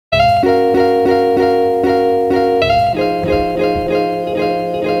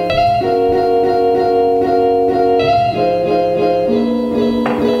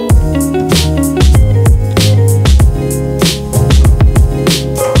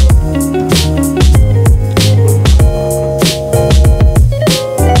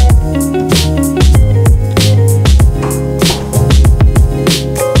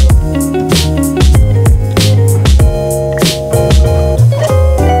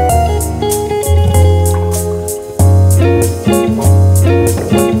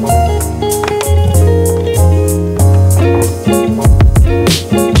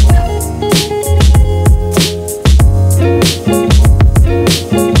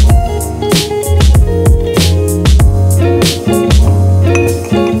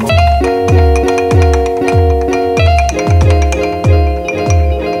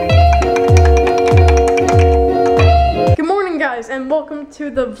And welcome to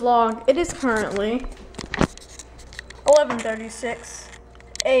the vlog. It is currently 11:36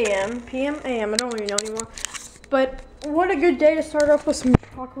 a.m. p.m. a.m. I don't even know anymore. But what a good day to start off with some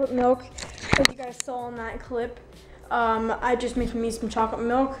chocolate milk. As you guys saw in that clip, I just made me some chocolate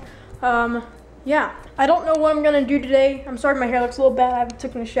milk. Yeah, I don't know what I'm gonna do today. I'm sorry my hair looks a little bad. I haven't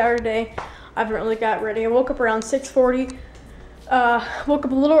taken a shower today. I haven't really got ready. I woke up around 6:40. Woke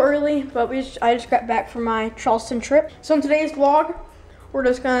up a little early, but I just got back from my Charleston trip. So in today's vlog, we're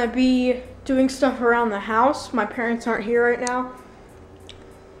just gonna be doing stuff around the house. My parents aren't here right now.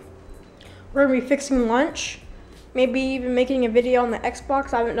 We're gonna be fixing lunch, maybe even making a video on the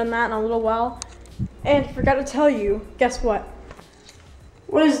Xbox. I haven't done that in a little while. And I forgot to tell you, guess what?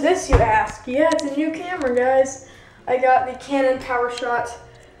 What is this, you ask? Yeah, it's a new camera, guys. I got the Canon PowerShot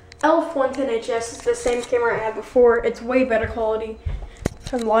ELPH110HS. It's the same camera I had before. It's way better quality.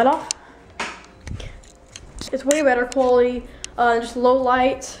 Turn the light off. It's way better quality, just low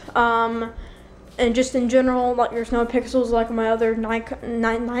light, and just in general, like there's no pixels like my other Nikon.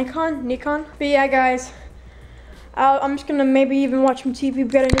 But yeah, guys, I'm just gonna maybe even watch some TV.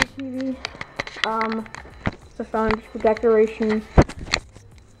 We've got a new TV. It's a phone for decoration.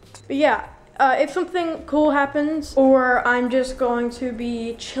 But yeah. If something cool happens, or I'm just going to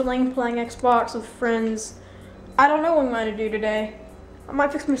be chilling, playing Xbox with friends, I don't know what I'm going to do today. I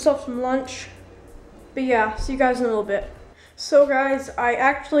might fix myself some lunch. But yeah, see you guys in a little bit. So guys, I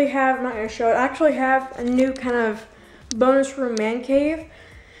actually have, I'm not going to show it, I actually have a new kind of bonus room man cave.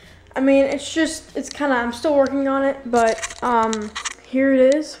 I mean, it's kind of, I'm still working on it, but here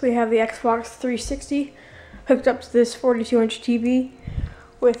it is. We have the Xbox 360 hooked up to this 42-inch TV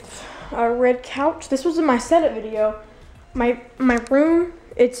with a red couch. This was in my setup video. My room,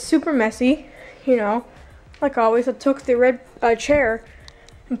 it's super messy, you know, like always. I took the red chair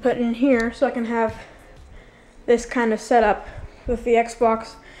and put it in here so I can have this kind of setup with the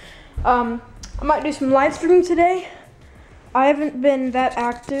Xbox. I might do some live streaming today. I haven't been that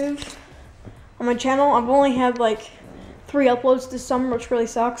active on my channel. I've only had like 3 uploads this summer, which really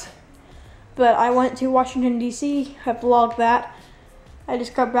sucks. But I went to Washington, D.C. I vlogged that. I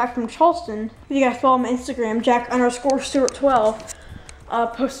just got back from Charleston. If you guys follow my Instagram, Jack_Stewart12,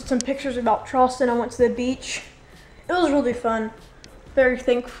 posted some pictures about Charleston. I went to the beach. It was really fun. Very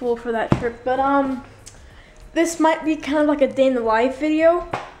thankful for that trip. But this might be kind of like a day in the life video.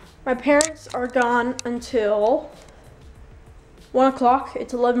 My parents are gone until 1 o'clock.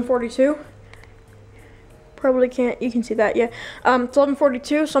 It's 11:42. Probably can't, you can see that, yeah. It's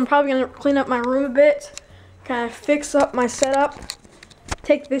 11:42, so I'm probably gonna clean up my room a bit, kind of fix up my setup.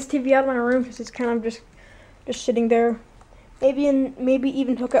 Take this TV out of my room because it's kind of just sitting there. Maybe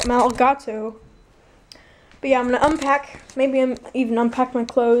even hook up my Elgato. But yeah, I'm gonna unpack. Maybe even unpack my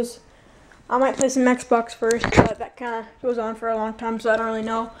clothes. I might play some Xbox first, but that kind of goes on for a long time, so I don't really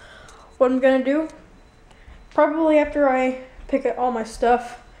know what I'm gonna do. Probably after I pick up all my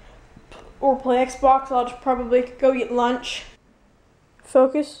stuff or play Xbox, I'll just probably go eat lunch.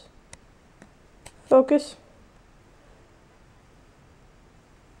 Focus. Focus.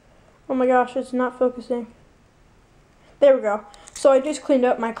 Oh my gosh, it's not focusing. There we go. So I just cleaned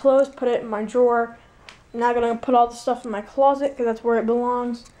up my clothes, put it in my drawer. I'm now gonna put all the stuff in my closet because that's where it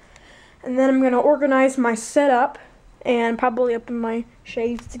belongs. And then I'm gonna organize my setup and probably open my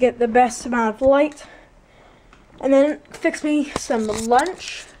shades to get the best amount of light. And then fix me some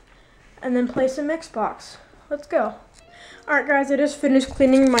lunch and then play some Xbox. Let's go. Alright guys, I just finished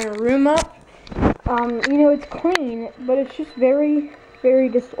cleaning my room up. You know, it's clean, but it's just very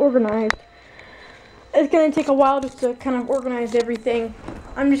disorganized. It's gonna take a while just to kind of organize everything.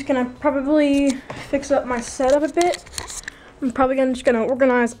 I'm just gonna probably fix up my setup a bit. I'm probably just gonna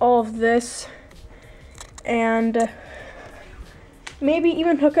organize all of this and maybe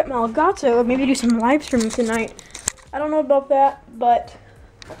even hook up my Elgato, maybe do some live streaming tonight. I don't know about that, but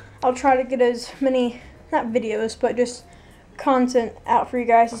I'll try to get as many, not videos, but just content out for you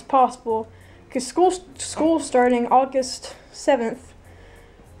guys as possible. Because school's starting August 7th,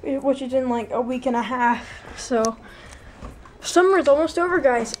 which is in like a week and a half. So summer's almost over,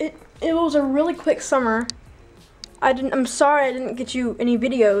 guys. It was a really quick summer. I'm sorry I didn't get you any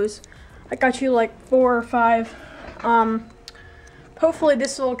videos. I got you like 4 or 5. Hopefully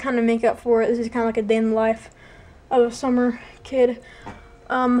this will kind of make up for it. This is kind of like a day in the life of a summer kid.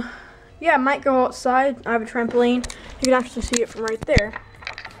 Yeah, I might go outside. I have a trampoline. You can actually see it from right there.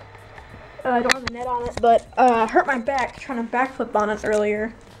 I don't have a net on it, but I hurt my back trying to backflip on it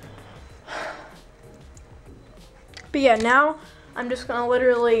earlier. But yeah, now I'm just gonna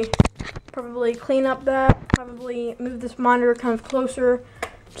literally probably clean up that, probably move this monitor kind of closer,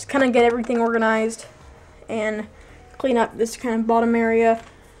 just kind of get everything organized and clean up this kind of bottom area.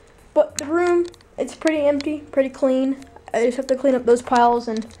 But the room, it's pretty empty, pretty clean. I just have to clean up those piles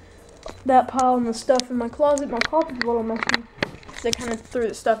and that pile and the stuff in my closet. My closet's a little messy because I kind of threw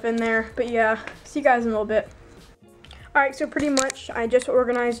the stuff in there. But yeah, see you guys in a little bit. Alright, so pretty much I just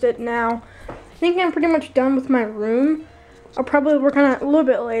organized it now. I think I'm pretty much done with my room. I'll probably work on it a little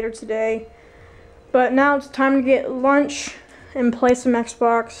bit later today. But now it's time to get lunch and play some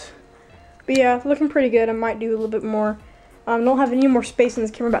Xbox. But yeah, looking pretty good. I might do a little bit more. Don't have any more space in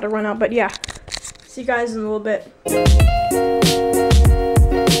this camera, about to run out. But yeah, see you guys in a little bit.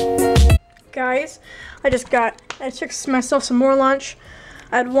 Guys, I took myself some more lunch.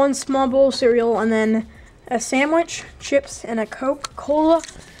 I had 1 small bowl of cereal and then a sandwich, chips, and a Coca-Cola.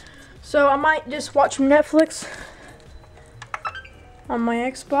 So I might just watch some Netflix on my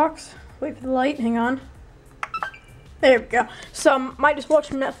Xbox. Wait for the light, hang on. There we go. So I might just watch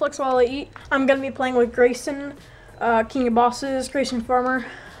some Netflix while I eat. I'm gonna be playing with Grayson, King of Bosses, Grayson Farmer,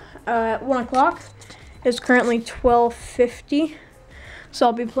 at 1 o'clock. It's currently 12:50. So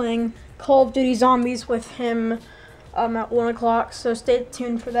I'll be playing Call of Duty Zombies with him at 1 o'clock. So stay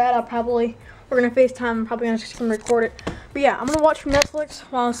tuned for that. We're gonna FaceTime. I'm probably just gonna record it. But yeah, I'm gonna watch from Netflix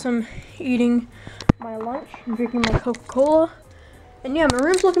while I'm eating my lunch and drinking my Coca-Cola. And yeah, my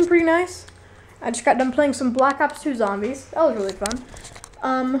room's looking pretty nice. I just got done playing some Black Ops 2 Zombies. That was really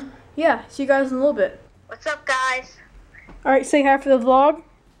fun. Yeah, see you guys in a little bit. What's up, guys? Alright, say hi for the vlog.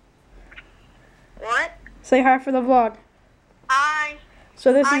 What? Say hi for the vlog. Hi.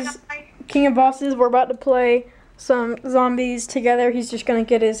 So this is King of Bosses. We're about to play some zombies together. He's just gonna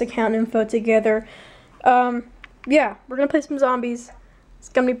get his account info together. Yeah, we're gonna play some zombies. It's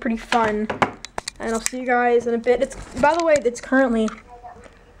gonna be pretty fun. And I'll see you guys in a bit. By the way, it's currently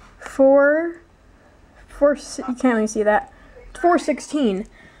you can't really see that. It's 4:16.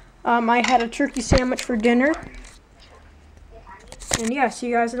 I had a turkey sandwich for dinner. And yeah, see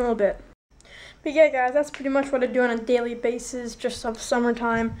you guys in a little bit. But yeah, guys, that's pretty much what I do on a daily basis, just of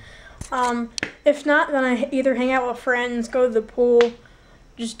summertime. If not, then I either hang out with friends, go to the pool,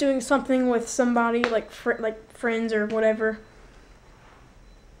 just doing something with somebody, like friends or whatever.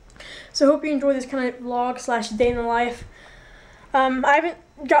 So I hope you enjoy this kind of vlog / day in the life. I haven't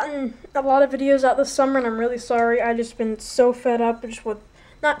gotten a lot of videos out this summer, and I'm really sorry. I've just been so fed up just with,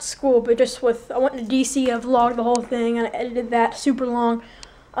 not school, but just with, I went to DC, I vlogged the whole thing, and I edited that super long.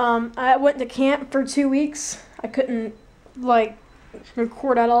 I went to camp for 2 weeks. I couldn't,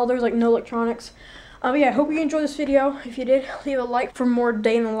 record at all. There's, no electronics. But yeah, I hope you enjoyed this video. If you did, leave a like for more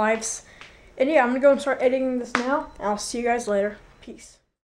day in the lives. And yeah, I'm going to go and start editing this now, and I'll see you guys later. Peace.